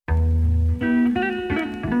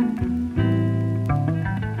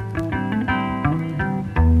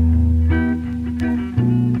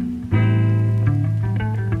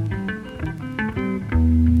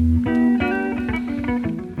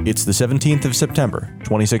It's the 17th of September,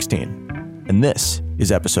 2016, and this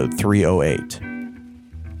is episode 308.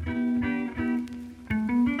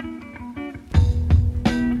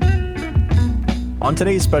 On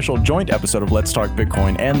today's special joint episode of Let's Talk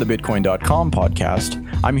Bitcoin and the Bitcoin.com podcast,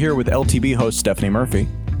 I'm here with LTB host Stephanie Murphy.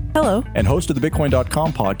 Hello. And host of the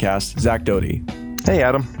Bitcoin.com podcast, Zach Doty. Hey,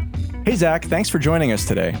 Adam. Hey, Zach. Thanks for joining us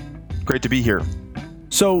today. Great to be here.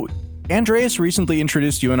 So, Andreas recently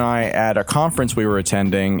introduced you and I at a conference we were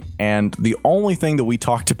attending, and the only thing that we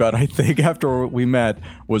talked about, I think, after we met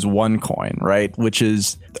was OneCoin, right? Which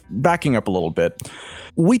is, backing up a little bit,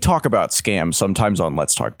 we talk about scams sometimes on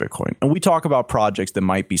Let's Talk Bitcoin, and we talk about projects that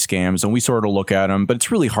might be scams, and we sort of look at them, but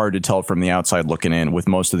it's really hard to tell from the outside looking in with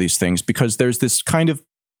most of these things because there's this kind of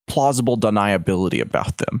plausible deniability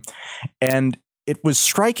about them. And it was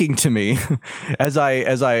striking to me as I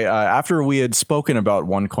after we had spoken about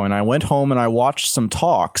OneCoin, I went home and I watched some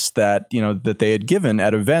talks that they had given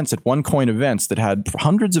at events, at OneCoin events that had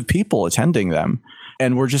hundreds of people attending them.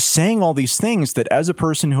 And we're just saying all these things that, as a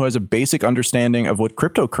person who has a basic understanding of what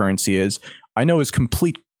cryptocurrency is, I know is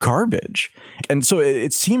complete garbage. And so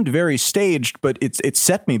it seemed very staged, but it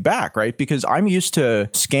set me back, right? Because I'm used to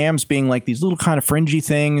scams being like these little kind of fringy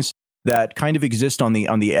things that kind of exist on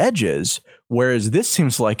the edges, whereas this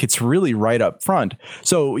seems like it's really right up front.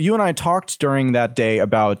 So you and I talked during that day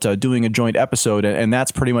about doing a joint episode, and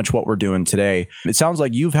that's pretty much what we're doing today. It sounds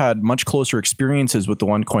like you've had much closer experiences with the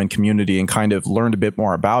OneCoin community and kind of learned a bit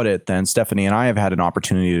more about it than Stephanie and I have had an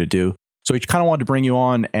opportunity to do. So we kind of wanted to bring you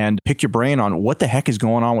on and pick your brain on what the heck is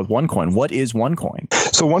going on with OneCoin. What is OneCoin?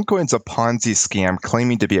 So OneCoin's a Ponzi scam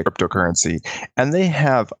claiming to be a cryptocurrency, and they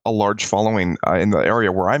have a large following in the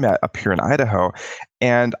area where I'm at up here in Idaho.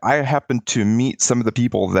 And I happened to meet some of the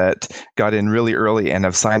people that got in really early and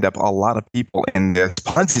have signed up a lot of people in this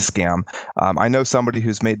Ponzi scam. I know somebody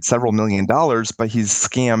who's made several $1 million, but he's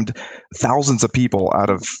scammed thousands of people out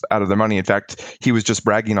of their money. In fact, he was just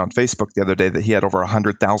bragging on Facebook the other day that he had over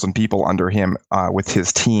 100,000 people under him with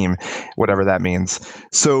his team, whatever that means.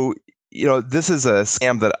 So, this is a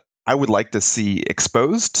scam that I would like to see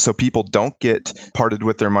exposed so people don't get parted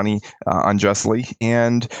with their money unjustly.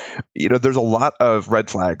 And, there's a lot of red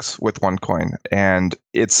flags with OneCoin, and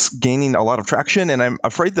it's gaining a lot of traction. And I'm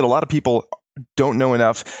afraid that a lot of people don't know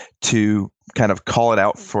enough to kind of call it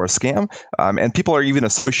out for a scam. And people are even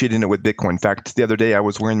associating it with Bitcoin. In fact, the other day I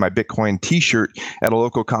was wearing my Bitcoin t-shirt at a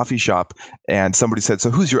local coffee shop, and somebody said,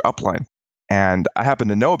 "So who's your upline?" And I happen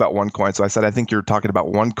to know about OneCoin, so I said, "I think you're talking about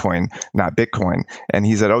OneCoin, not Bitcoin." And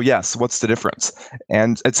he said, "Oh, yes, what's the difference?"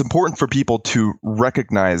 And it's important for people to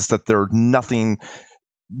recognize that there's nothing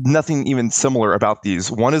even similar about these.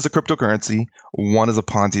 One is a cryptocurrency, one is a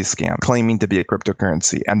Ponzi scam claiming to be a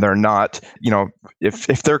cryptocurrency. And they're not,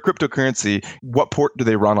 if they're a cryptocurrency, what port do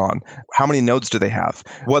they run on? How many nodes do they have?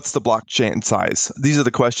 What's the blockchain size? These are the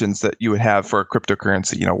questions that you would have for a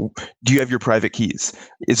cryptocurrency. Do you have your private keys?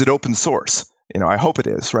 Is it open source? I hope it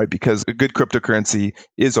is, right? Because a good cryptocurrency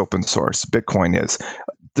is open source. Bitcoin is.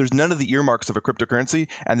 There's none of the earmarks of a cryptocurrency,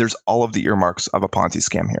 and there's all of the earmarks of a Ponzi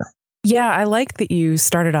scam here. Yeah, I like that you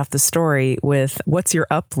started off the story with "what's your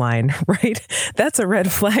upline," right? That's a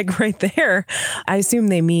red flag right there. I assume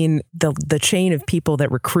they mean the chain of people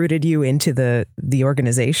that recruited you into the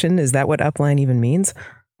organization. Is that what upline even means?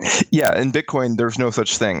 Yeah, in Bitcoin, there's no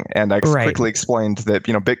such thing. And I quickly explained that,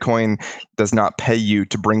 Bitcoin does not pay you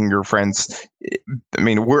to bring your friends. I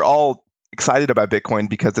mean, we're all excited about Bitcoin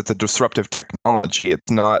because it's a disruptive technology. It's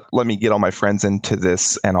not, let me get all my friends into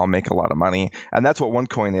this and I'll make a lot of money. And that's what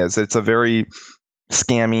OneCoin is. It's a very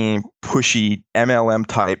scammy, pushy MLM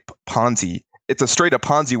type Ponzi. It's a straight up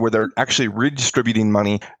Ponzi where they're actually redistributing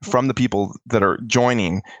money from the people that are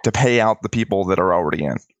joining to pay out the people that are already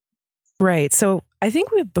in. Right. So I think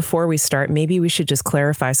before we start, maybe we should just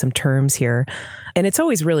clarify some terms here. And it's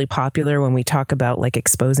always really popular when we talk about like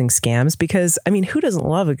exposing scams because, who doesn't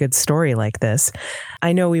love a good story like this?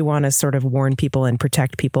 I know we want to sort of warn people and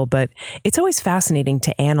protect people, but it's always fascinating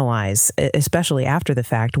to analyze, especially after the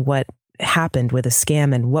fact, what happened with a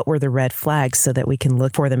scam and what were the red flags so that we can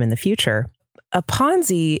look for them in the future. A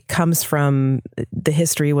Ponzi comes from, the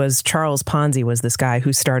history was Charles Ponzi was this guy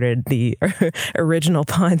who started the original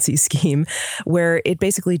Ponzi scheme, where it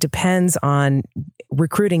basically depends on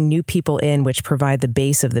recruiting new people in, which provide the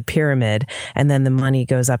base of the pyramid, and then the money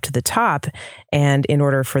goes up to the top. And in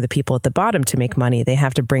order for the people at the bottom to make money, they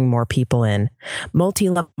have to bring more people in.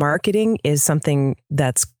 Multi-level marketing is something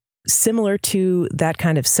that's similar to that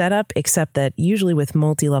kind of setup, except that usually with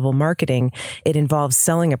multi-level marketing, it involves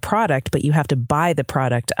selling a product, but you have to buy the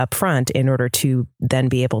product up front in order to then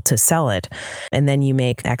be able to sell it. And then you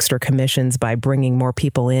make extra commissions by bringing more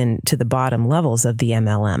people in to the bottom levels of the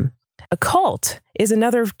MLM. A cult is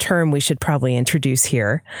another term we should probably introduce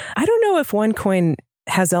here. I don't know if OneCoin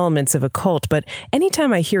has elements of a cult, but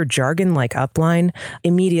anytime I hear jargon like upline,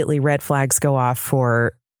 immediately red flags go off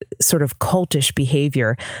for sort of cultish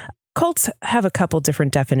behavior. Cults have a couple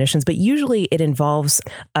different definitions, but usually it involves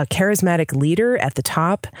a charismatic leader at the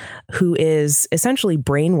top who is essentially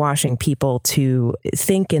brainwashing people to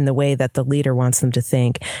think in the way that the leader wants them to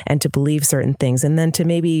think and to believe certain things, and then to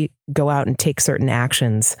maybe go out and take certain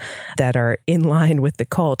actions that are in line with the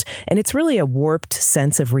cult. And it's really a warped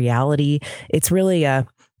sense of reality. It's really a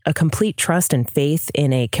complete trust and faith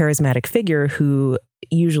in a charismatic figure who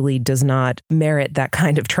usually does not merit that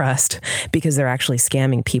kind of trust because they're actually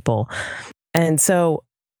scamming people. And so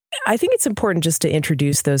I think it's important just to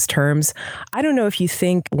introduce those terms. I don't know if you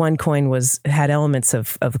think OneCoin had elements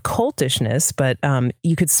of cultishness, but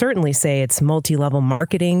you could certainly say it's multi-level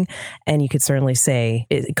marketing, and you could certainly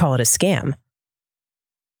call it a scam.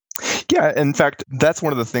 Yeah, in fact, that's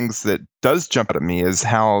one of the things that does jump out at me is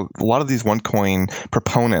how a lot of these OneCoin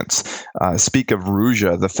proponents speak of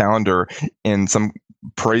Ruja, the founder, in some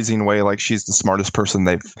praising way, like she's the smartest person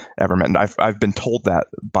they've ever met. And I've been told that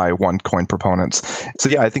by OneCoin proponents. So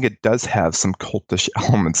yeah, I think it does have some cultish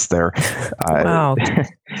elements there. Wow.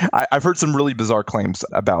 I've heard some really bizarre claims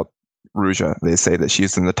about Ruja. They say that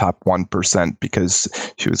she's in the top 1% because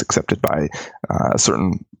she was accepted by a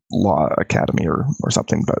certain law academy or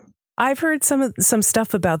something. But I've heard some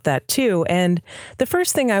stuff about that too. And the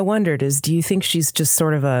first thing I wondered is, do you think she's just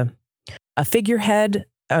sort of a figurehead,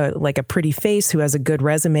 like a pretty face who has a good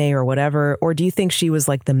resume or whatever? Or do you think she was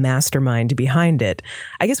like the mastermind behind it?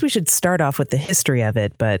 I guess we should start off with the history of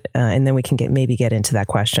it, but and then we can maybe get into that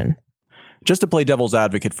question. Just to play devil's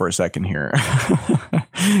advocate for a second here,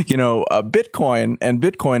 Bitcoin and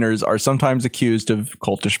Bitcoiners are sometimes accused of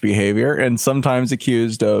cultish behavior and sometimes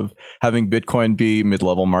accused of having Bitcoin be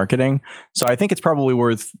mid-level marketing. So I think it's probably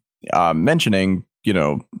worth mentioning,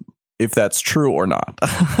 if that's true or not.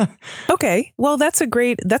 Okay, well, that's a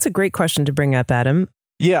great question to bring up, Adam.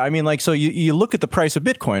 Yeah, I mean, so you look at the price of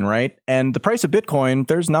Bitcoin, right? And the price of Bitcoin,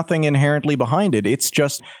 there's nothing inherently behind it. It's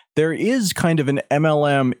just there is kind of an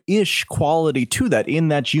MLM-ish quality to that, in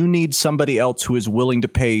that you need somebody else who is willing to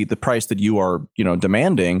pay the price that you are,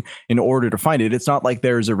 demanding in order to find it. It's not like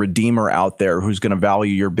there's a redeemer out there who's going to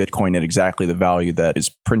value your Bitcoin at exactly the value that is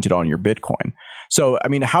printed on your Bitcoin. So, I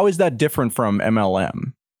mean, how is that different from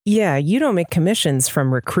MLM? Yeah, you don't make commissions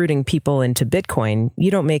from recruiting people into Bitcoin. You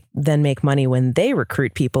don't then make money when they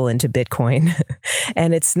recruit people into Bitcoin.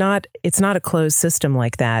 And it's not a closed system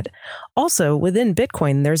like that. Also, within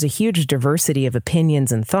Bitcoin, there's a huge diversity of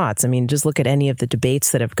opinions and thoughts. I mean, just look at any of the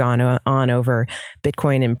debates that have gone on over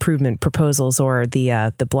Bitcoin improvement proposals or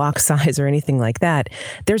the block size or anything like that.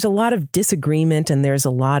 There's a lot of disagreement and there's a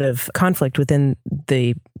lot of conflict within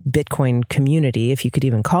the Bitcoin community, if you could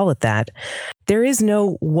even call it that. There is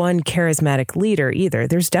no one charismatic leader either.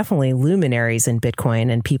 There's definitely luminaries in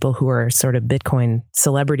Bitcoin and people who are sort of Bitcoin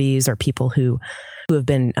celebrities or people who have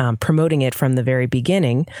been promoting it from the very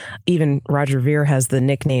beginning. Even Roger Ver has the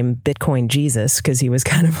nickname Bitcoin Jesus because he was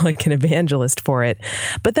kind of like an evangelist for it.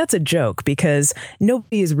 But that's a joke because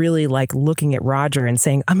nobody is really like looking at Roger and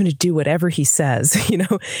saying, I'm going to do whatever he says.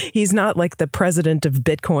 He's not like the president of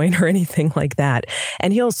Bitcoin or anything like that.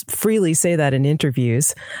 And he'll freely say that in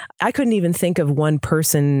interviews. I couldn't even think of one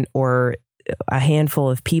person or a handful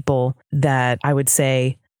of people that I would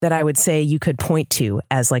say you could point to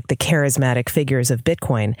as like the charismatic figures of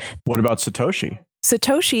Bitcoin. What about Satoshi?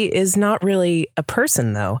 Satoshi is not really a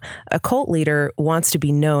person, though. A cult leader wants to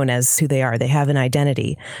be known as who they are. They have an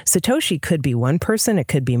identity. Satoshi could be one person. It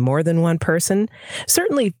could be more than one person.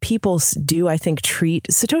 Certainly people do, I think, treat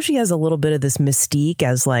Satoshi has a little bit of this mystique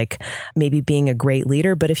as like maybe being a great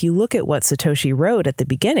leader. But if you look at what Satoshi wrote at the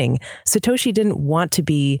beginning, Satoshi didn't want to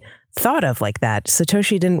be thought of like that.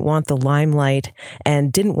 Satoshi didn't want the limelight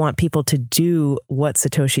and didn't want people to do what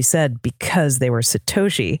Satoshi said because they were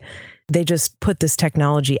Satoshi. They just put this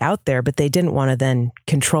technology out there, but they didn't want to then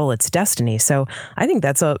control its destiny. So I think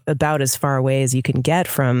that's about as far away as you can get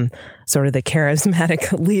from sort of the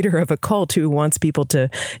charismatic leader of a cult who wants people to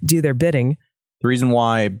do their bidding. the reason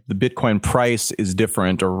why the Bitcoin price is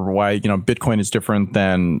different, or why, Bitcoin is different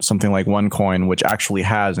than something like OneCoin, which actually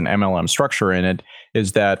has an MLM structure in it,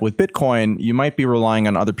 is that with Bitcoin, you might be relying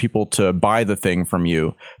on other people to buy the thing from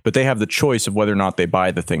you, but they have the choice of whether or not they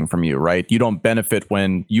buy the thing from you, right? You don't benefit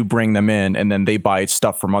when you bring them in and then they buy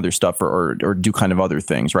stuff from other stuff or do kind of other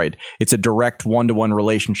things, right? It's a direct one-to-one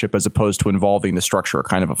relationship as opposed to involving the structure at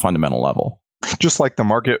kind of a fundamental level. Just like the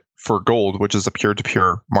market for gold, which is a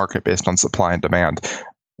peer-to-peer market based on supply and demand,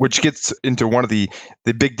 which gets into one of the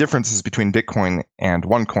big differences between Bitcoin and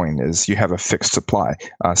OneCoin is you have a fixed supply,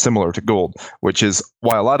 similar to gold, which is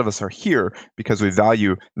why a lot of us are here, because we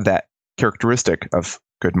value that characteristic of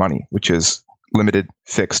good money, which is limited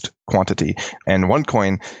fixed quantity. And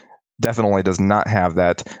OneCoin definitely does not have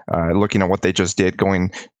that. Looking at what they just did,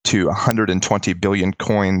 going to 120 billion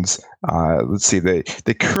coins. Let's see, they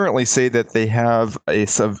currently say that they have a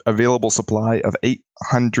available supply of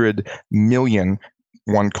 800 million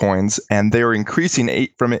OneCoins, and they're increasing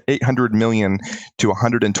from 800 million to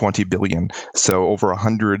 120 billion. So over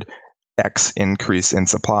 100x increase in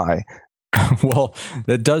supply. Well,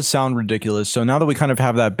 that does sound ridiculous. So now that we kind of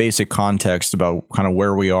have that basic context about kind of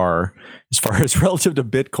where we are as far as relative to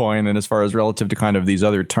Bitcoin and as far as relative to kind of these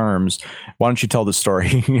other terms, why don't you tell the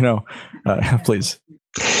story, please?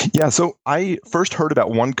 Yeah, so I first heard about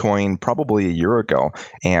OneCoin probably a year ago,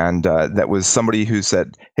 and that was somebody who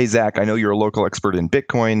said, "Hey, Zach, I know you're a local expert in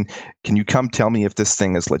Bitcoin. Can you come tell me if this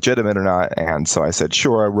thing is legitimate or not?" And so I said,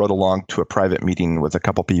 sure. I rode along to a private meeting with a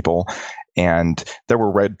couple people, and there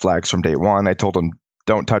were red flags from day one. I told them,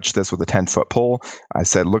 don't touch this with a 10-foot pole. I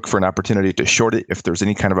said, look for an opportunity to short it if there's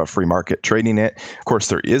any kind of a free market trading it. Of course,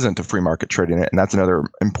 there isn't a free market trading it. And that's another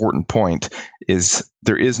important point, is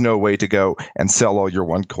there is no way to go and sell all your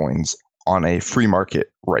OneCoins on a free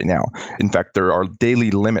market right now. In fact, there are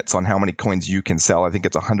daily limits on how many coins you can sell. I think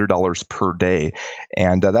it's $100 per day.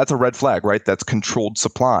 And that's a red flag, right? That's controlled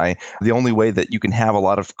supply. The only way that you can have a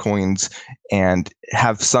lot of coins and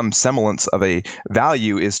have some semblance of a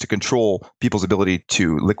value is to control people's ability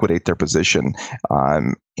to liquidate their position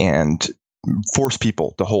and force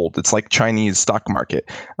people to hold. It's like Chinese stock market.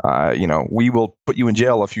 We will put you in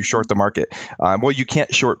jail if you short the market. Well, you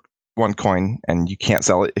can't short OneCoin and you can't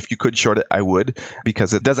sell it. If you could short it, I would,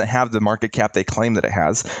 because it doesn't have the market cap they claim that it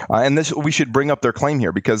has. And this, we should bring up their claim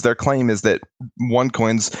here, because their claim is that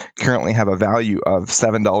OneCoins currently have a value of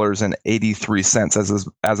 $7.83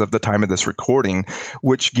 as of the time of this recording,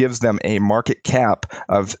 which gives them a market cap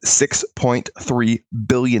of $6.3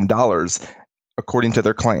 billion, according to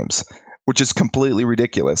their claims, which is completely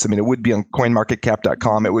ridiculous. I mean, it would be on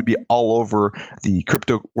coinmarketcap.com. It would be all over the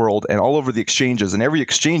crypto world and all over the exchanges. And every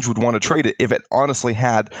exchange would want to trade it if it honestly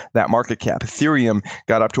had that market cap. Ethereum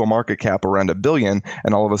got up to a market cap around $1 billion,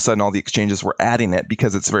 and all of a sudden all the exchanges were adding it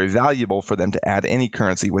because it's very valuable for them to add any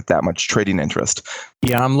currency with that much trading interest.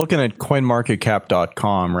 Yeah, I'm looking at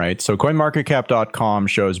coinmarketcap.com, right? So coinmarketcap.com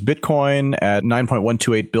shows Bitcoin at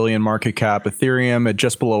 9.128 billion market cap, Ethereum at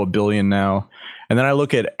just below $1 billion now. And then I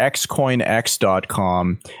look at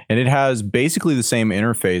xcoinx.com, and it has basically the same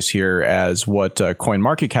interface here as what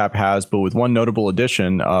CoinMarketCap has, but with one notable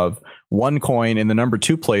addition of OneCoin in the number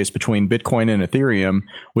 2 place between Bitcoin and Ethereum,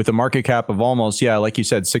 with a market cap of almost, like you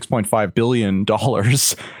said, $6.5 billion.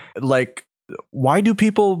 Like, why do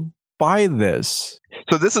people buy this?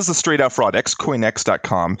 So this is a straight out fraud.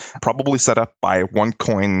 xcoinx.com, probably set up by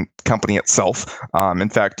OneCoin company itself. In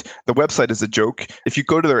fact, the website is a joke. If you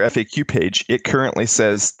go to their FAQ page, it currently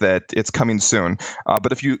says that it's coming soon.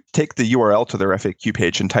 But if you take the URL to their FAQ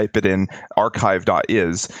page and type it in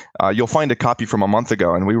archive.is, you'll find a copy from a month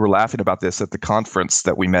ago. And we were laughing about this at the conference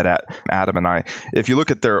that we met at, Adam and I. If you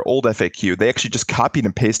look at their old FAQ, they actually just copied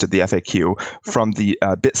and pasted the FAQ from the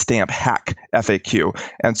Bitstamp hack FAQ.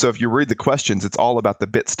 And so if you read the questions, it's all about the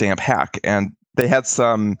Bitstamp hack. And they had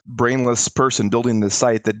some brainless person building the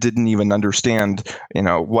site that didn't even understand,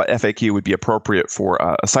 what FAQ would be appropriate for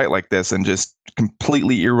a site like this, and just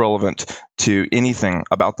completely irrelevant to anything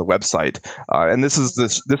about the website. And this is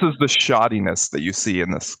the shoddiness that you see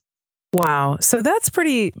in this. Wow. So that's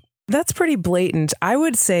pretty blatant. I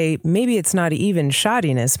would say maybe it's not even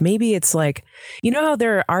shoddiness. Maybe it's like, how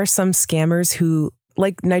there are some scammers who,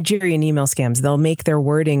 like Nigerian email scams, they'll make their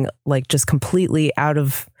wording like just completely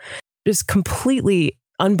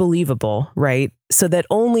unbelievable, right? So that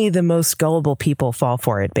only the most gullible people fall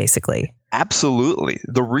for it, basically. Absolutely.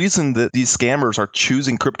 The reason that these scammers are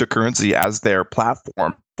choosing cryptocurrency as their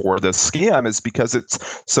platform for this scam is because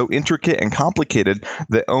it's so intricate and complicated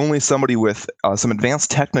that only somebody with some advanced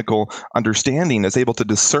technical understanding is able to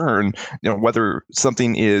discern, whether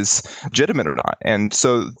something is legitimate or not. And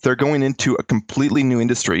so they're going into a completely new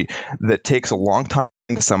industry that takes a long time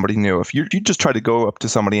to somebody new. If you just try to go up to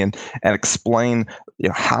somebody and explain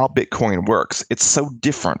how Bitcoin works, it's so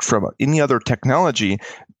different from any other technology.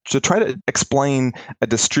 To try to explain a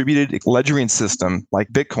distributed ledgering system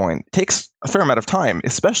like Bitcoin takes a fair amount of time,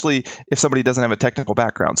 especially if somebody doesn't have a technical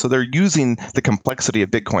background. So they're using the complexity of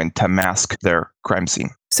Bitcoin to mask their crime scene.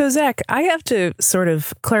 So Zach, I have to sort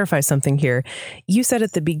of clarify something here. You said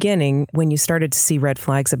at the beginning, when you started to see red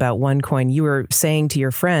flags about OneCoin, you were saying to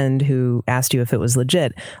your friend who asked you if it was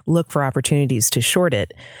legit, look for opportunities to short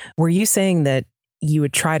it. Were you saying that you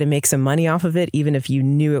would try to make some money off of it, even if you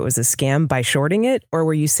knew it was a scam by shorting it? Or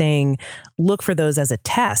were you saying, look for those as a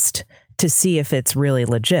test to see if it's really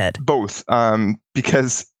legit? Both,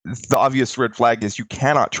 because the obvious red flag is you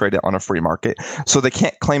cannot trade it on a free market. So they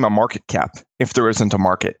can't claim a market cap if there isn't a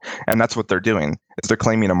market. And that's what they're doing, is they're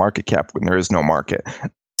claiming a market cap when there is no market.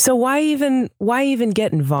 So why even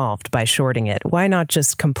get involved by shorting it? Why not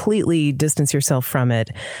just completely distance yourself from it?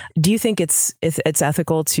 Do you think it's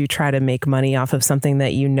ethical to try to make money off of something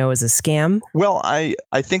that you know is a scam? Well, I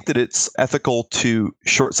think that it's ethical to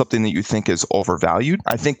short something that you think is overvalued.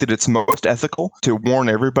 I think that it's most ethical to warn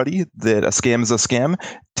everybody that a scam is a scam,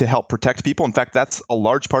 to help protect people. In fact, that's a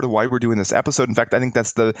large part of why we're doing this episode. In fact, I think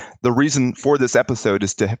that's the reason for this episode,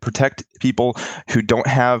 is to protect people who don't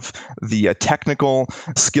have the technical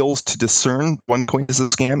skills to discern OneCoin is a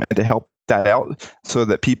scam, and to help that out so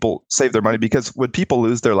that people save their money. Because when people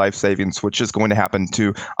lose their life savings, which is going to happen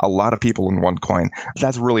to a lot of people in OneCoin,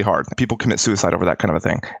 that's really hard. People commit suicide over that kind of a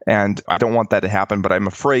thing. And I don't want that to happen, but I'm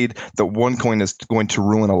afraid that OneCoin is going to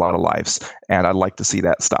ruin a lot of lives. And I'd like to see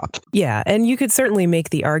that stopped. Yeah. And you could certainly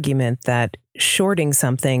make the argument that shorting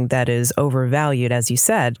something that is overvalued, as you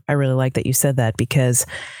said, I really like that you said that, because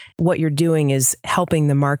what you're doing is helping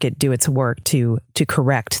the market do its work to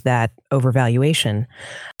correct that overvaluation.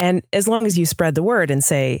 And as long as you spread the word and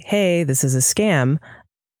say, hey, this is a scam,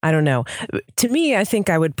 I don't know. To me, I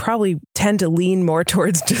think I would probably tend to lean more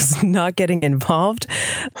towards just not getting involved.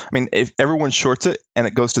 I mean, if everyone shorts it and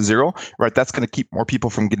it goes to zero, right, that's going to keep more people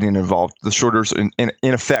from getting involved. The shorters, in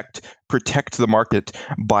effect, protect the market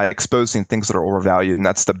by exposing things that are overvalued, and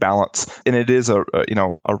that's the balance. And it is a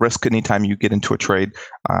risk anytime you get into a trade.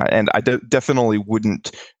 And I definitely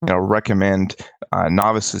wouldn't recommend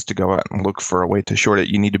novices to go out and look for a way to short it.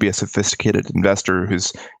 You need to be a sophisticated investor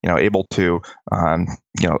who's able to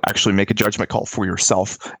actually make a judgment call for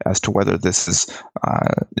yourself as to whether this is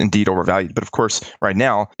indeed overvalued. But of course, right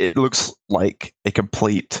now it looks like a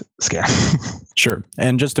complete scam. Sure.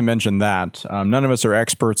 And just to mention that, none of us are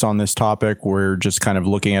experts on this topic. We're just kind of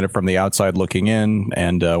looking at it from the outside looking in,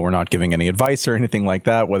 and we're not giving any advice or anything like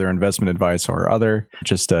that, whether investment advice or other.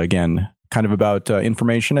 Just again, kind of about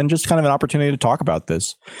information and just kind of an opportunity to talk about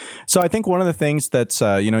this. So I think one of the things that's,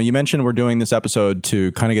 you mentioned we're doing this episode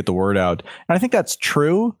to kind of get the word out. And I think that's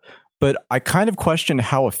true, but I kind of question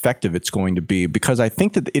how effective it's going to be, because I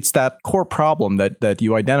think that it's that core problem that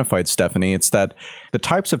you identified, Stephanie. It's that the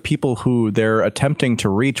types of people who they're attempting to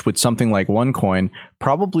reach with something like OneCoin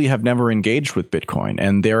probably have never engaged with Bitcoin,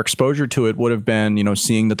 and their exposure to it would have been,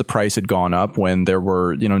 seeing that the price had gone up when there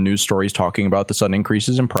were, news stories talking about the sudden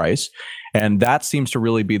increases in price. And that seems to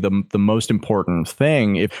really be the most important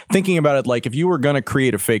thing. If thinking about it, like if you were going to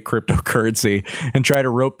create a fake cryptocurrency and try to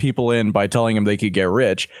rope people in by telling them they could get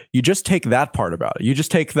rich, you just take that part about it. You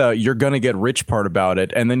just take the you're going to get rich part about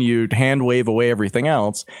it, and then you hand wave away everything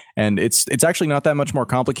else. And it's actually not that much more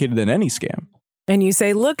complicated than any scam. And you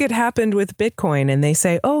say, look, it happened with Bitcoin. And they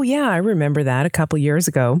say, oh, yeah, I remember that a couple years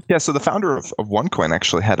ago. Yeah. So the founder of OneCoin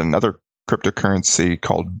actually had another cryptocurrency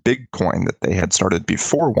called Bitcoin that they had started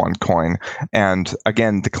before OneCoin. And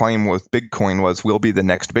again, the claim with Bitcoin was, we'll be the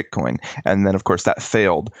next Bitcoin. And then, of course, that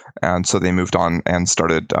failed. And so they moved on and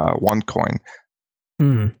started OneCoin.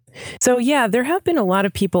 So, yeah, there have been a lot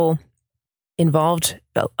of people involved.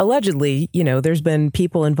 Allegedly, there's been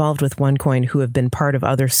people involved with OneCoin who have been part of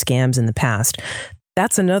other scams in the past.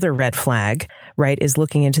 That's another red flag, right, is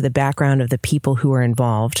looking into the background of the people who are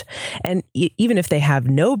involved. And even if they have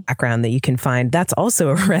no background that you can find, that's also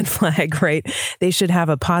a red flag, right? They should have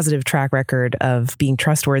a positive track record of being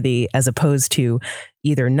trustworthy as opposed to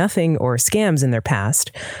either nothing or scams in their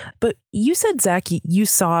past. But you said, Zach, you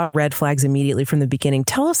saw red flags immediately from the beginning.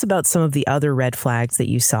 Tell us about some of the other red flags that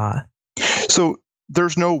you saw. So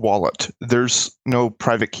there's no wallet. There's no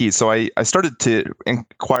private key. So I started to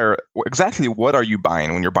inquire exactly what are you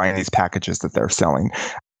buying when you're buying these packages that they're selling.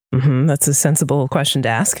 That's a sensible question to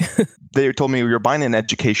ask. They told me you're buying an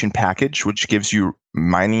education package, which gives you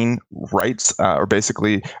mining rights or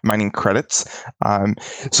basically mining credits.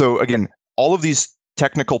 So again, all of these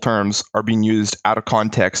technical terms are being used out of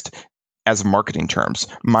context as marketing terms.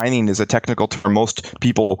 Mining is a technical term. Most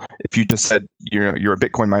people, if you just said you're a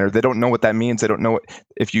Bitcoin miner, they don't know what that means. They don't know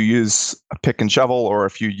if you use a pick and shovel or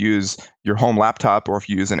if you use your home laptop or if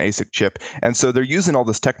you use an ASIC chip. And so they're using all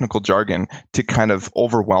this technical jargon to kind of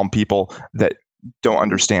overwhelm people that don't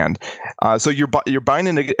understand. So you're buying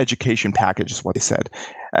an education package is what they said.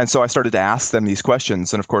 And so I started to ask them these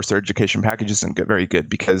questions. And of course, their education package isn't very good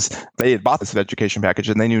because they had bought this education package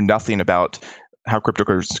and they knew nothing about how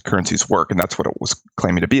cryptocurrencies work. And that's what it was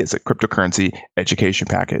claiming to be, is a cryptocurrency education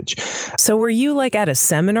package. So were you like at a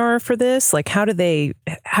seminar for this? Like how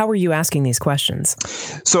were you asking these questions?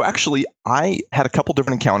 So actually, I had a couple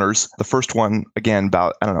different encounters. The first one, again,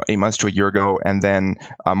 about, 8 months to a year ago. And then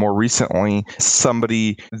more recently,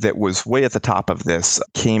 somebody that was way at the top of this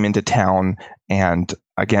came into town. And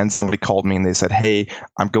again, somebody called me and they said, hey,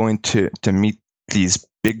 I'm going to meet these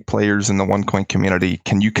big players in the OneCoin community.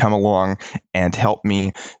 Can you come along and help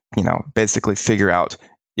me, basically figure out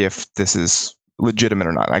if this is legitimate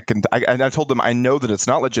or not? I told them I know that it's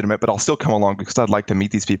not legitimate, but I'll still come along because I'd like to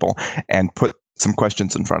meet these people and put some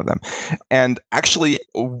questions in front of them. And actually,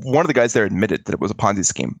 one of the guys there admitted that it was a Ponzi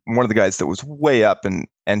scheme. One of the guys that was way up,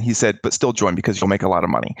 and he said, but still join because you'll make a lot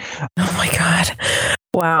of money. Oh my God.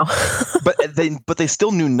 Wow. but they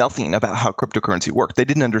still knew nothing about how cryptocurrency worked. They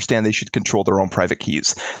didn't understand they should control their own private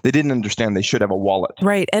keys. They didn't understand they should have a wallet.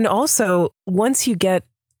 Right. And also, once you get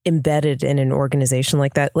embedded in an organization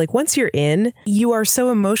like that, like once you're in, you are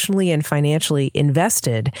so emotionally and financially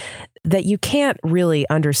invested that you can't really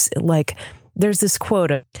understand. Like there's this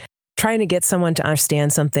quote of trying to get someone to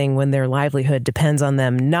understand something when their livelihood depends on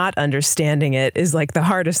them not understanding it is like the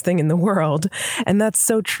hardest thing in the world. And that's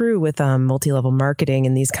so true with multi-level marketing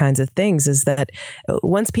and these kinds of things, is that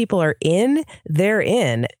once people are in, they're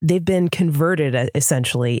in. They've been converted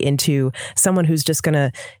essentially into someone who's just going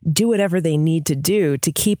to do whatever they need to do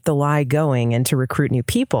to keep the lie going and to recruit new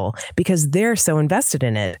people because they're so invested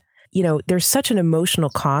in it. There's such an emotional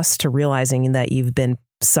cost to realizing that you've been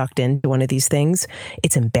sucked into one of these things.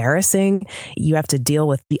 It's embarrassing. You have to deal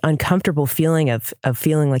with the uncomfortable feeling of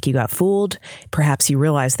feeling like you got fooled. Perhaps you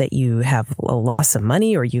realize that you have a loss of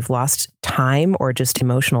money or you've lost time or just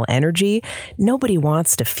emotional energy. Nobody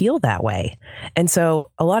wants to feel that way. And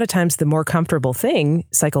so a lot of times the more comfortable thing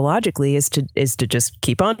psychologically is to just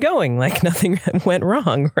keep on going like nothing went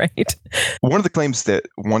wrong, right? One of the claims that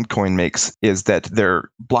OneCoin makes is that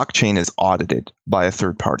their blockchain is audited by a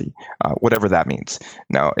third party, whatever that means.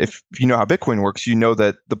 Now, if you know how Bitcoin works, you know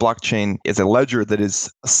that the blockchain is a ledger that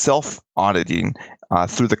is self-auditing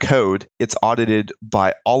through the code. It's audited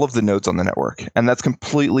by all of the nodes on the network. And that's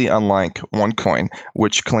completely unlike OneCoin,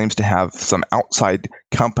 which claims to have some outside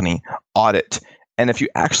company audit. And if you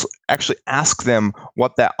actually ask them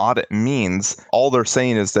what that audit means, all they're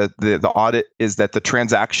saying is that the audit is that the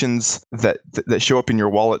transactions that show up in your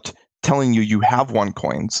wallet telling you have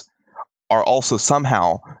OneCoins are also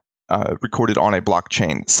somehow recorded on a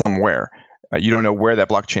blockchain somewhere. You don't know where that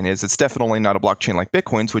blockchain is. It's definitely not a blockchain like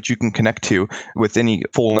Bitcoin's, which you can connect to with any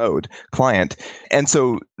full node client. And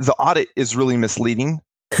so the audit is really misleading.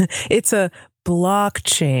 It's a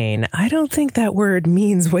blockchain. I don't think that word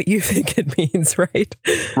means what you think it means, right?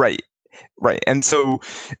 Right. And so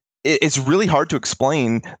it's really hard to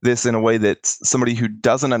explain this in a way that somebody who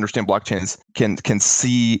doesn't understand blockchains can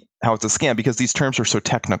see how it's a scam because these terms are so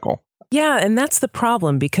technical. Yeah, and that's the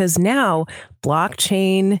problem because now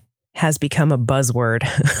blockchain has become a buzzword,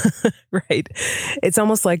 right? It's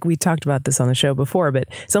almost like we talked about this on the show before, but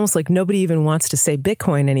it's almost like nobody even wants to say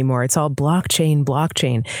Bitcoin anymore. It's all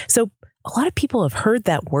blockchain. So a lot of people have heard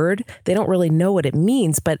that word. They don't really know what it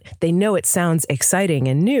means, but they know it sounds exciting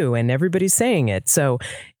and new and everybody's saying it. So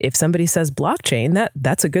if somebody says blockchain,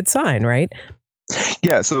 that's a good sign, right?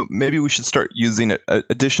 Yeah, so maybe we should start using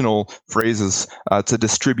additional phrases to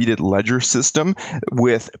distributed ledger system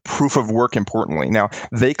with proof of work, importantly. Now,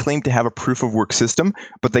 they claim to have a proof of work system,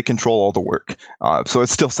 but they control all the work. So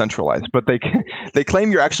it's still centralized. But they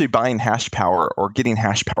claim you're actually buying hash power or getting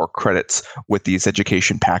hash power credits with these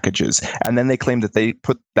education packages. And then they claim that they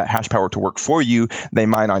put that hash power to work for you. They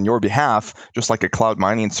mine on your behalf, just like a cloud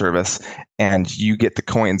mining service, and you get the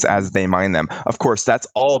coins as they mine them. Of course, that's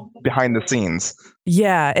all behind the scenes.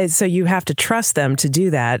 Yeah, and so you have to trust them to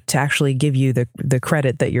do that, to actually give you the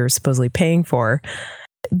credit that you're supposedly paying for.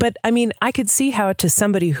 But I mean, I could see how to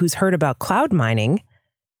somebody who's heard about cloud mining,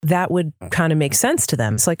 that would kind of make sense to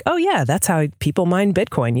them. It's like, oh yeah, that's how people mine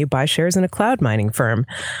Bitcoin. You buy shares in a cloud mining firm,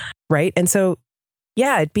 right? And so,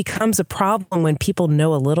 yeah, it becomes a problem when people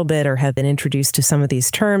know a little bit or have been introduced to some of these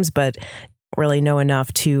terms, but really know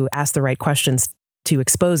enough to ask the right questions to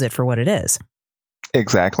expose it for what it is.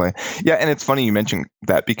 Exactly. Yeah, and it's funny you mentioned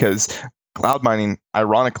that because cloud mining,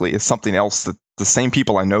 ironically, is something else that the same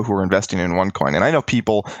people I know who are investing in OneCoin, and I know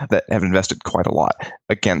people that have invested quite a lot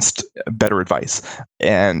against better advice.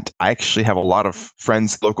 And I actually have a lot of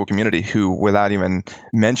friends, local community, who, without even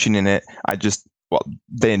mentioning it,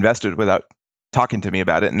 they invested without talking to me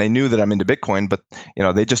about it, and they knew that I'm into Bitcoin, but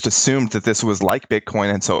they just assumed that this was like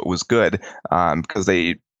Bitcoin, and so it was good because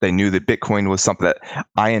they knew that Bitcoin was something that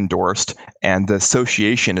I endorsed, and the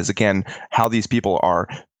association is, again, how these people are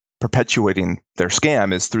perpetuating their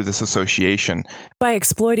scam is through this association. By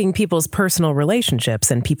exploiting people's personal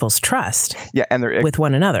relationships and people's trust with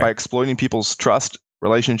one another. By exploiting people's trust,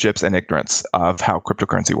 relationships, and ignorance of how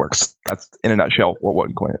cryptocurrency works. That's, in a nutshell, what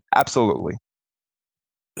OneCoin is. Absolutely.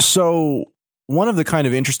 So one of the kind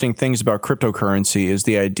of interesting things about cryptocurrency is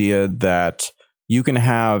the idea that you can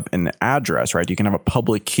have an address, right? You can have a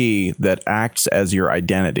public key that acts as your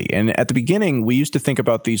identity. And at the beginning, we used to think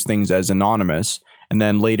about these things as anonymous. And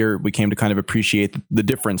then later we came to kind of appreciate the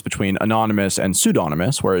difference between anonymous and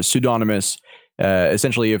pseudonymous, whereas pseudonymous,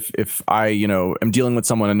 essentially, if I, am dealing with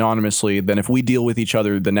someone anonymously, then if we deal with each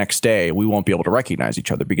other the next day, we won't be able to recognize each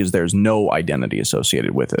other because there's no identity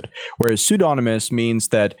associated with it. Whereas pseudonymous means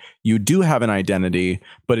that you do have an identity,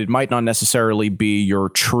 but it might not necessarily be your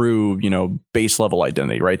true, base level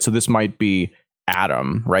identity, right? So this might be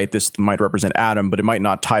Adam, right? This might represent Adam, but it might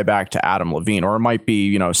not tie back to Adam Levine, or it might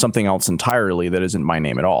be, something else entirely that isn't my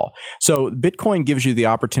name at all. So Bitcoin gives you the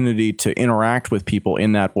opportunity to interact with people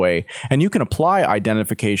in that way, and you can apply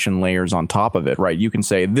identification layers on top of it, right? You can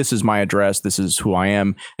say, this is my address, this is who I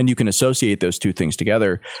am, and you can associate those two things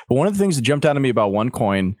together. But one of the things that jumped out at me about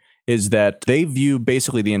OneCoin is that they view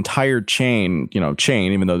basically the entire chain,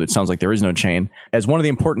 even though it sounds like there is no chain, as one of the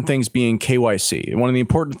important things being KYC. One of the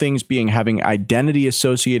important things being having identity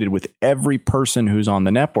associated with every person who's on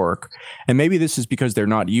the network. And maybe this is because they're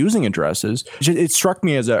not using addresses. It struck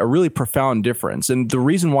me as a really profound difference. And the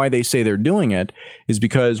reason why they say they're doing it is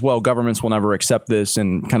because, well, governments will never accept this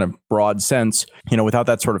in kind of broad sense, without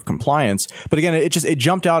that sort of compliance. But again, it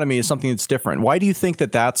jumped out at me as something that's different. Why do you think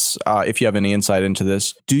that's, if you have any insight into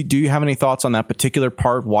this, do you have any thoughts on that particular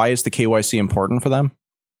part? Why is the KYC important for them?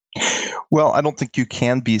 Well, I don't think you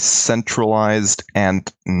can be centralized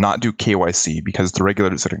and not do KYC because the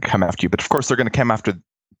regulators are going to come after you. But of course, they're going to come after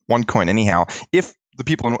OneCoin anyhow. If the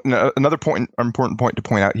people, another important point to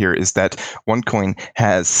point out here is that OneCoin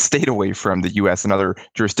has stayed away from the U.S. and other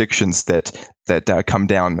jurisdictions that come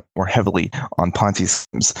down more heavily on Ponzi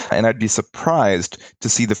schemes. And I'd be surprised to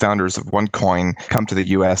see the founders of OneCoin come to the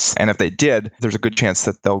U.S. And if they did, there's a good chance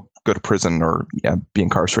that they'll go to prison or be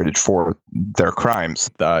incarcerated for their crimes.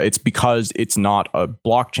 It's because it's not a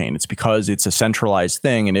blockchain. It's because it's a centralized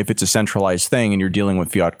thing. And if it's a centralized thing and you're dealing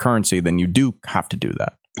with fiat currency, then you do have to do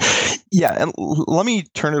that. Yeah, and let me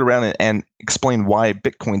turn it around and explain why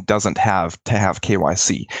Bitcoin doesn't have to have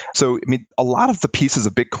KYC. So, a lot of the pieces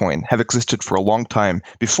of Bitcoin have existed for a long time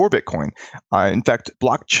before Bitcoin. In fact,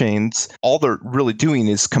 blockchains, all they're really doing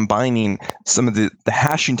is combining some of the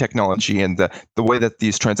hashing technology and the way that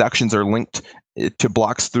these transactions are linked to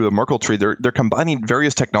blocks through the Merkle tree. They're combining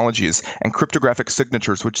various technologies and cryptographic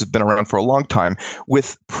signatures, which has been around for a long time,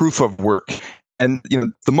 with proof of work. And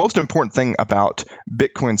the most important thing about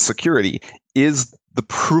Bitcoin security is the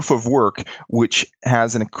proof of work, which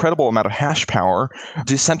has an incredible amount of hash power,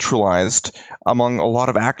 decentralized among a lot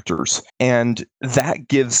of actors. And that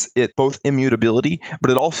gives it both immutability, but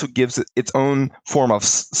it also gives it its own form of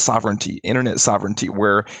sovereignty, internet sovereignty,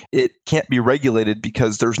 where it can't be regulated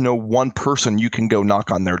because there's no one person you can go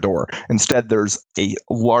knock on their door. Instead, there's a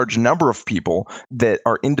large number of people that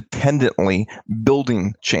are independently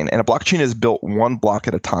building chain. And a blockchain is built one block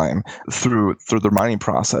at a time through the mining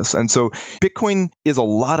process. And so Bitcoin is a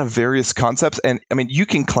lot of various concepts. And you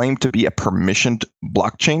can claim to be a permissioned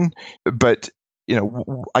blockchain, but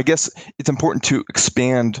I guess it's important to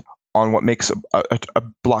expand on what makes a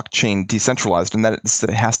blockchain decentralized, and that it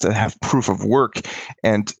has to have proof of work.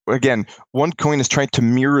 And again, OneCoin is trying to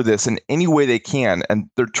mirror this in any way they can, and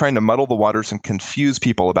they're trying to muddle the waters and confuse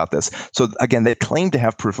people about this. So again, they claim to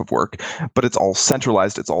have proof of work, but it's all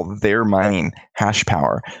centralized. It's all their mining hash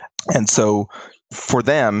power. And so for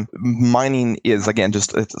them, mining is, again,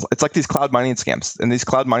 it's like these cloud mining scams. And these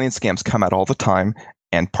cloud mining scams come out all the time.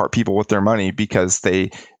 and part people with their money because they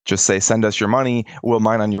just say, send us your money, we'll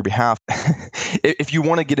mine on your behalf. If you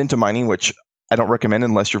want to get into mining, which I don't recommend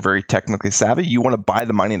unless you're very technically savvy, you want to buy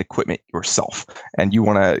the mining equipment yourself, and you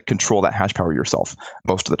want to control that hash power yourself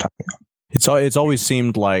most of the time. It's always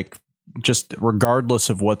seemed like, just regardless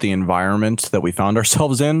of what the environment that we found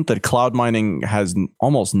ourselves in, that cloud mining has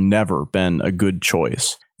almost never been a good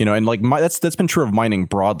choice. And like that's been true of mining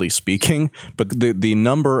broadly speaking, but the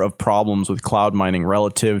number of problems with cloud mining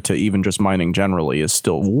relative to even just mining generally is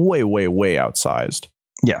still way, way, way outsized.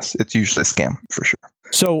 Yes, it's usually a scam for sure.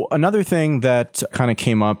 So another thing that kind of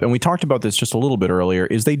came up, and we talked about this just a little bit earlier,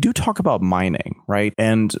 is they do talk about mining, right?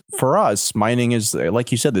 And for us, mining is,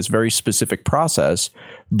 like you said, this very specific process.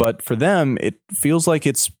 But for them, it feels like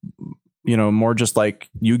it's, more just like,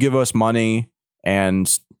 you give us money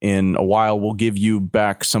and in a while we'll give you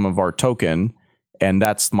back some of our token, and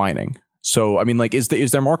that's mining. So, I mean, like, is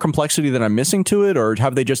there more complexity that I'm missing to it, or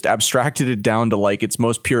have they just abstracted it down to like its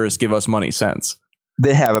most purest give us money sense?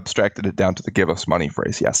 They have abstracted it down to the give us money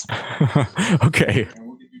phrase, yes. Okay.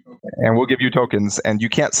 And we'll give you tokens, and you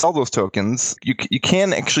can't sell those tokens. You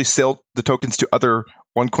can actually sell the tokens to other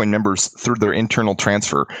OneCoin members through their internal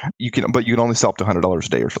transfer. But you can only sell up to $100 a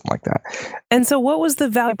day or something like that. And so what was the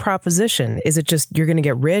value proposition? Is it just you're going to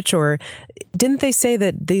get rich, or didn't they say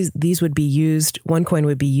that these would be used, OneCoin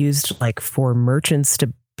would be used like for merchants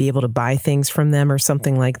to be able to buy things from them or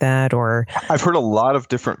something like that? Or I've heard a lot of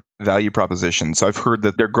different value propositions. So I've heard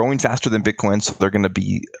that they're growing faster than Bitcoin, so they're going to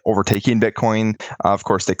be overtaking Bitcoin. Of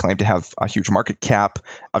course, they claim to have a huge market cap.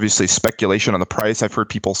 Obviously, speculation on the price. I've heard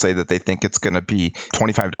people say that they think it's going to be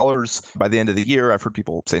 $25 by the end of the year. I've heard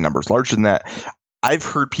people say numbers larger than that. I've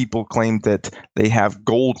heard people claim that they have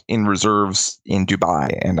gold in reserves in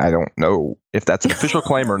Dubai, and I don't know if that's an official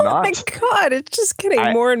claim or not. Oh my God, it's just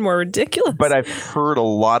getting more and more ridiculous. But I've heard a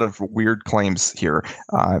lot of weird claims here.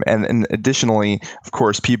 And additionally, of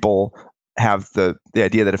course, people have the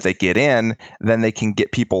idea that if they get in, then they can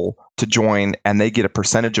get people to join, and they get a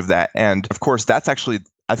percentage of that. And of course, that's actually,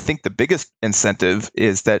 I think the biggest incentive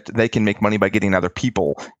is that they can make money by getting other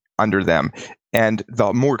people under them. And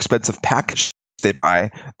the more expensive package they buy,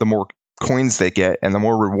 the more coins they get and the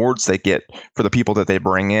more rewards they get for the people that they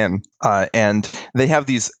bring in. And they have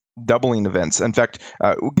these doubling events. In fact,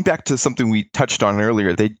 back to something we touched on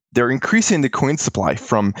earlier, they're increasing the coin supply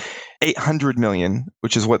from 800 million,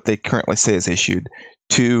 which is what they currently say is issued,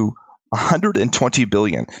 to 120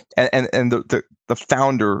 billion. And the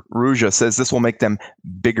founder, Ruja, says this will make them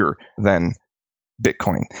bigger than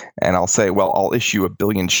Bitcoin. And I'll say, well, I'll issue 1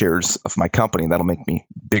 billion shares of my company. That'll make me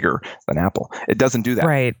bigger than Apple. It doesn't do that.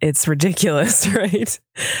 Right. It's ridiculous, right?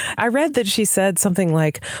 I read that she said something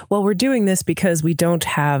like, well, we're doing this because we don't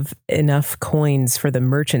have enough coins for the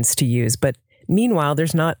merchants to use. But meanwhile,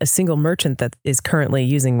 there's not a single merchant that is currently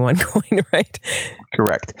using OneCoin, right?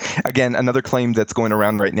 Correct. Again, another claim that's going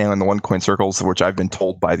around right now in the OneCoin circles, which I've been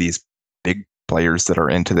told by these big players that are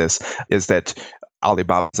into this, is that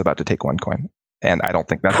Alibaba is about to take OneCoin. And I don't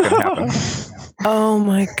think that's going to happen. Oh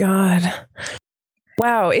my God.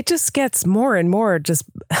 Wow. It just gets more and more, just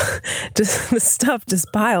the stuff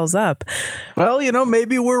just piles up. Well,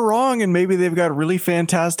 maybe we're wrong, and maybe they've got really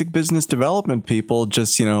fantastic business development people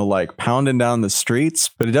just, like pounding down the streets.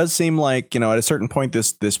 But it does seem like, at a certain point,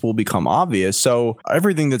 this will become obvious. So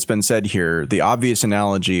everything that's been said here, the obvious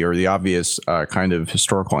analogy or the obvious kind of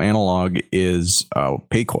historical analog is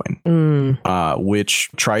Paycoin, which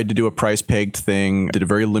tried to do a price pegged thing, did a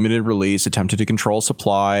very limited release, attempted to control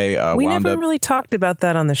supply. We never really talked about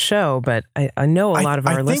that on the show, but I know a lot of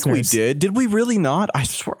our listeners. I think we did. Did we really not? I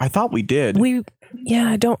thought we did.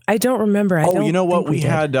 I don't remember. You know what? We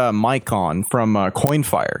had Mike on from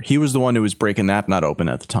CoinFire. He was the one who was breaking that nut open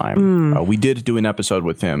at the time. We did do an episode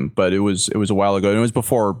with him, but it was a while ago, and it was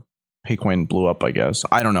before Paycoin blew up, I guess.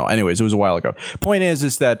 I don't know. Anyways, it was a while ago. Point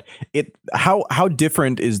is that how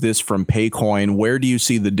different is this from Paycoin? Where do you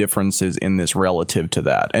see the differences in this relative to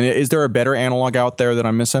that? And is there a better analog out there that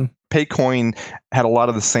I'm missing? Paycoin had a lot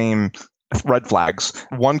of the same red flags.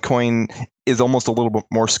 OneCoin is almost a little bit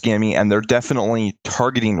more scammy, and they're definitely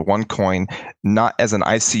targeting OneCoin not as an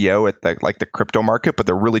ICO at the crypto market, but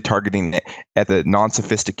they're really targeting it at the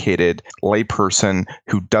non-sophisticated layperson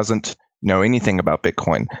who doesn't know anything about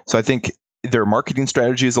Bitcoin. So I think their marketing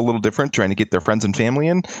strategy is a little different, trying to get their friends and family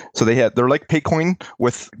in. So they're like Paycoin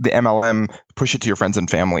with the MLM, push it to your friends and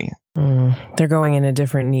family. They're going in a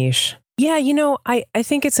different niche. Yeah, I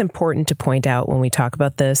think it's important to point out when we talk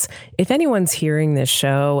about this, if anyone's hearing this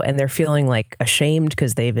show and they're feeling like ashamed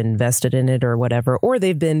because they've invested in it or whatever, or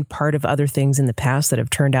they've been part of other things in the past that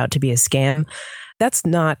have turned out to be a scam, that's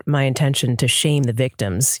not my intention to shame the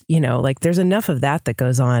victims. Like there's enough of that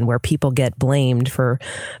goes on where people get blamed for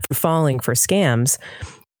falling for scams.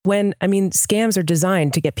 Scams are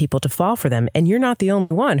designed to get people to fall for them. And you're not the only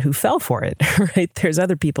one who fell for it, right? There's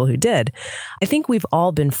other people who did. I think we've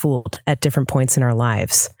all been fooled at different points in our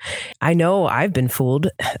lives. I know I've been fooled.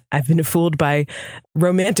 I've been fooled by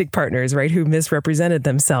romantic partners, right? Who misrepresented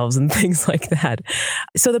themselves and things like that.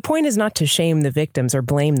 So the point is not to shame the victims or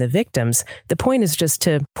blame the victims. The point is just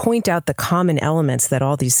to point out the common elements that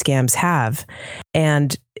all these scams have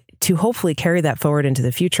and to hopefully carry that forward into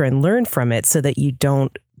the future and learn from it so that you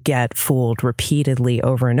don't get fooled repeatedly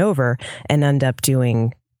over and over and end up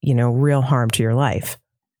doing, real harm to your life.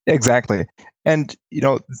 Exactly. And,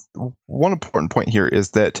 one important point here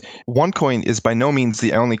is that OneCoin is by no means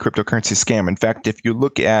the only cryptocurrency scam. In fact, if you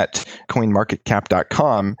look at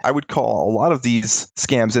coinmarketcap.com, I would call a lot of these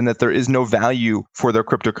scams in that there is no value for their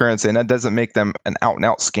cryptocurrency. And that doesn't make them an out and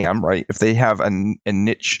out scam, right? If they have a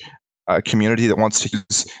niche community that wants to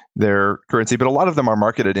use their currency, but a lot of them are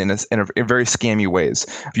marketed in very scammy ways.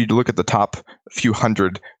 If you look at the top few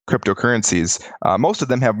hundred cryptocurrencies, most of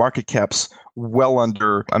them have market caps well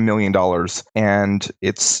under $1 million, and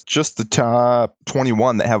it's just the top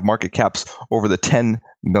 21 that have market caps over the $10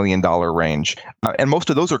 million range. And most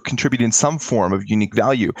of those are contributing some form of unique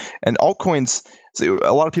value. And altcoins, so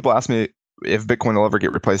a lot of people ask me if Bitcoin will ever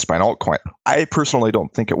get replaced by an altcoin. I personally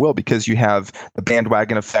don't think it will, because you have the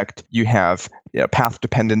bandwagon effect, you have path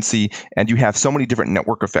dependency, and you have so many different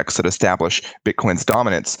network effects that establish Bitcoin's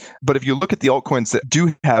dominance. But if you look at the altcoins that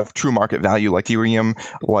do have true market value, like Ethereum,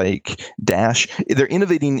 like Dash, they're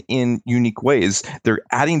innovating in unique ways. They're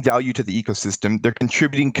adding value to the ecosystem. They're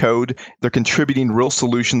contributing code. They're contributing real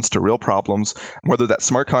solutions to real problems, whether that's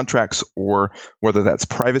smart contracts or whether that's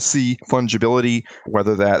privacy, fungibility,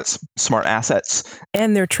 whether that's smart assets.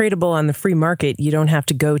 And they're tradable on the free market. You don't have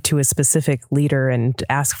to go to a specific leader and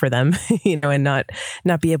ask for them, and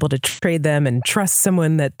not be able to trade them and trust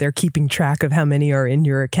someone that they're keeping track of how many are in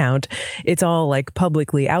your account. It's all like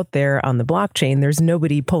publicly out there on the blockchain. There's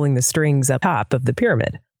nobody pulling the strings up top of the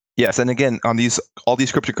pyramid. Yes, and again, on all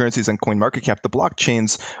these cryptocurrencies on CoinMarketCap, the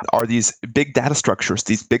blockchains are these big data structures,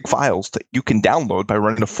 these big files that you can download by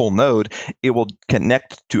running a full node. It will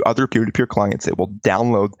connect to other peer-to-peer clients. It will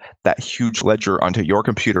download that huge ledger onto your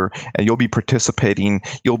computer, and you'll be participating.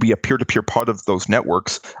 You'll be a peer-to-peer part of those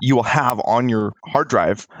networks. You will have on your hard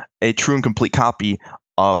drive a true and complete copy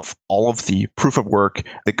of all of the proof of work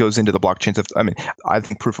that goes into the blockchains. I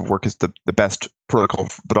think proof of work is the best protocol,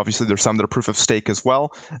 but obviously there's some that are proof of stake as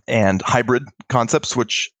well, and hybrid concepts,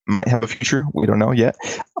 which might have a future. We don't know yet.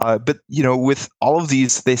 But with all of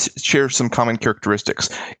these, they share some common characteristics.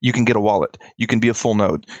 You can get a wallet. You can be a full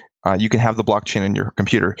node. You can have the blockchain in your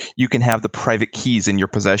computer. You can have the private keys in your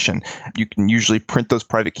possession. You can usually print those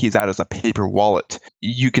private keys out as a paper wallet.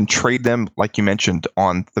 You can trade them, like you mentioned,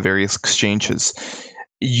 on the various exchanges.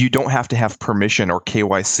 You don't have to have permission or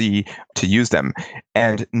KYC to use them.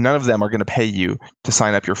 And none of them are going to pay you to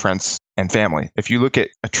sign up your friends and family. If you look at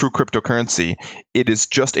a true cryptocurrency, it is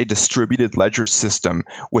just a distributed ledger system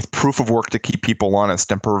with proof of work to keep people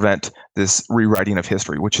honest and prevent this rewriting of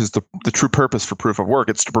history, which is the true purpose for proof of work.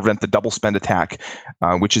 It's to prevent the double spend attack,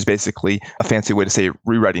 which is basically a fancy way to say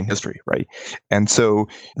rewriting history, right? And so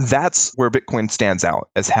that's where Bitcoin stands out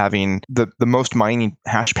as having the most mining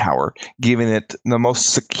hash power, giving it the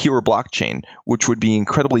most secure blockchain, which would be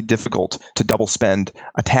incredibly difficult to double spend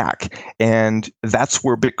attack. And that's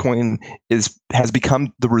where Bitcoin has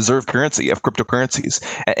become the reserve currency of cryptocurrencies.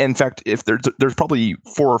 In fact, if there's probably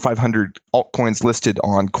 400 or 500 altcoins listed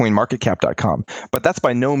on CoinMarketCap.com, but that's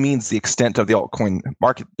by no means the extent of the altcoin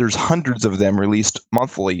market. There's hundreds of them released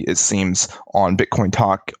monthly, it seems, on Bitcoin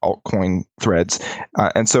Talk altcoin threads,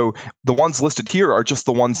 and so the ones listed here are just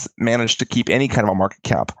the ones that manage to keep any kind of a market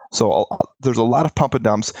cap. So there's a lot of pump and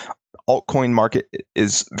dumps. Altcoin market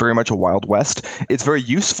is very much a Wild West. It's very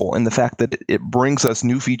useful in the fact that it brings us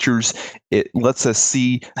new features. It lets us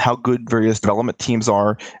see how good various development teams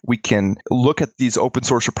are. We can look at these open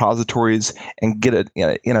source repositories and get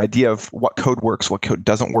an idea of what code works, what code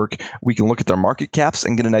doesn't work. We can look at their market caps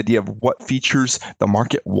and get an idea of what features the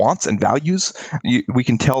market wants and values. We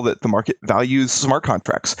can tell that the market values smart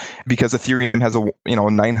contracts because Ethereum has a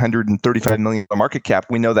 $935 million market cap.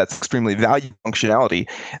 We know that's extremely valuable functionality.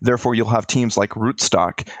 Therefore, you'll have teams like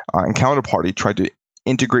Rootstock and Counterparty try to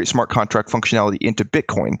integrate smart contract functionality into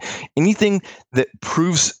Bitcoin. Anything that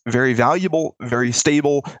proves very valuable, very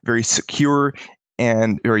stable, very secure,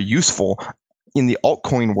 and very useful in the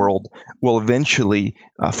altcoin world will eventually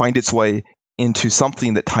find its way into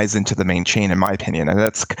something that ties into the main chain, in my opinion. And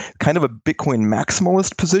that's kind of a Bitcoin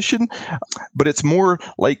maximalist position, but it's more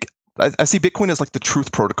like I see Bitcoin as like the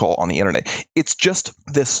truth protocol on the internet. It's just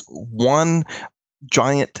this one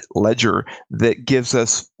giant ledger that gives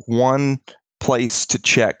us one place to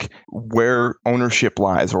check where ownership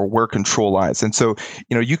lies or where control lies. And so,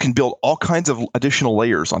 you can build all kinds of additional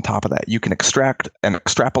layers on top of that. You can extract and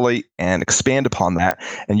extrapolate and expand upon that.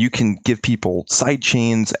 And you can give people side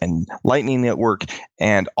chains and Lightning Network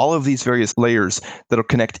and all of these various layers that'll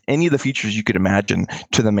connect any of the features you could imagine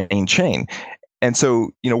to the main chain. And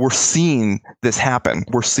so, we're seeing this happen.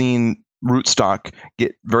 We're seeing Rootstock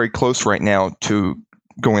get very close right now to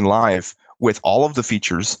going live with all of the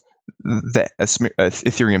features that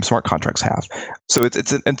Ethereum smart contracts have. So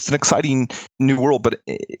it's an exciting new world, but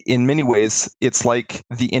in many ways, it's like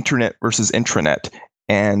the internet versus intranet.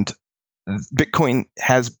 And Bitcoin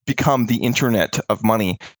has become the internet of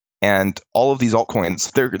money. And all of these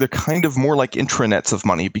altcoins, they're kind of more like intranets of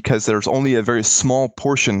money because there's only a very small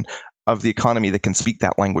portion of the economy that can speak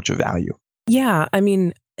that language of value. Yeah, I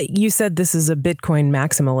mean, you said this is a Bitcoin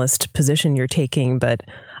maximalist position you're taking, but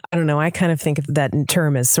I don't know. I kind of think of that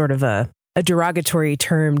term as sort of a derogatory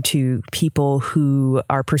term to people who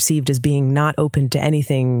are perceived as being not open to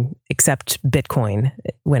anything except Bitcoin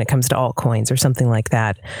when it comes to altcoins or something like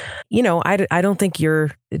that. I don't think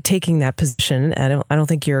you're taking that position. I don't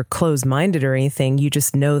think you're closed-minded or anything. You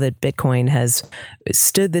just know that Bitcoin has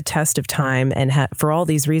stood the test of time and for all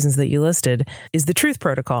these reasons that you listed is the truth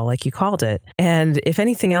protocol, like you called it. And if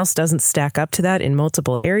anything else doesn't stack up to that in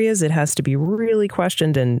multiple areas, it has to be really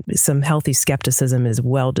questioned, and some healthy skepticism is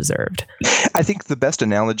well-deserved. I think the best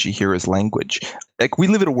analogy here is language. Like, we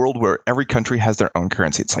live in a world where every country has their own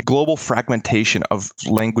currency. It's like global fragmentation of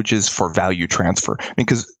languages for value transfer.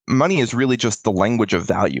 Because money is really just the language of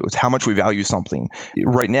value. It's how much we value something.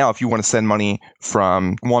 Right now, if you want to send money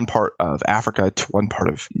from one part of Africa to one part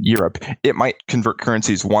of Europe, it might convert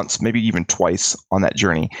currencies once, maybe even twice on that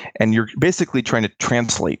journey. And you're basically trying to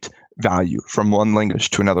translate value from one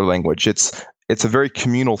language to another language. It's a very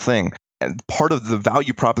communal thing. And part of the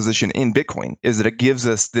value proposition in Bitcoin is that it gives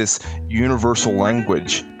us this universal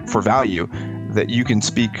language for value that you can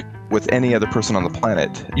speak with any other person on the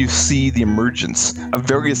planet. You see the emergence of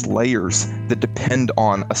various layers that depend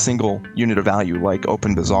on a single unit of value, like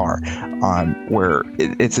OpenBazaar, where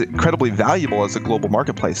it's incredibly valuable as a global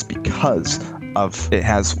marketplace because of it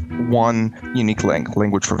has one unique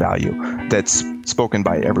language for value that's spoken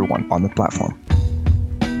by everyone on the platform.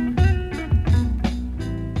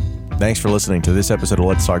 Thanks for listening to this episode of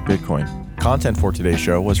Let's Talk Bitcoin. Content for today's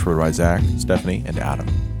show was provided by Zach, Stephanie, and Adam.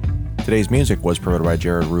 Today's music was provided by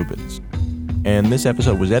Jared Rubens. And this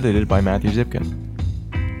episode was edited by Matthew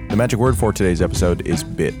Zipkin. The magic word for today's episode is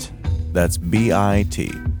BIT. That's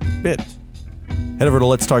B-I-T. BIT. Head over to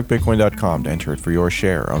letstalkbitcoin.com to enter it for your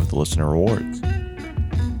share of the listener rewards.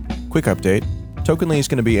 Quick update. Tokenly is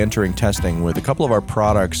going to be entering testing with a couple of our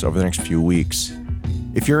products over the next few weeks.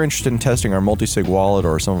 If you're interested in testing our multi-sig wallet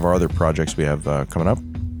or some of our other projects we have coming up,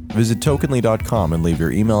 visit tokenly.com and leave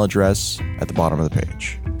your email address at the bottom of the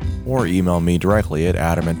page. Or email me directly at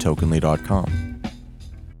adam@tokenly.com.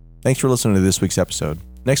 Thanks for listening to this week's episode.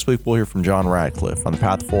 Next week, we'll hear from John Radcliffe on the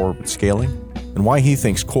path forward with scaling and why he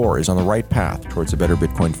thinks Core is on the right path towards a better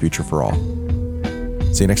Bitcoin future for all.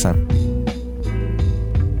 See you next time.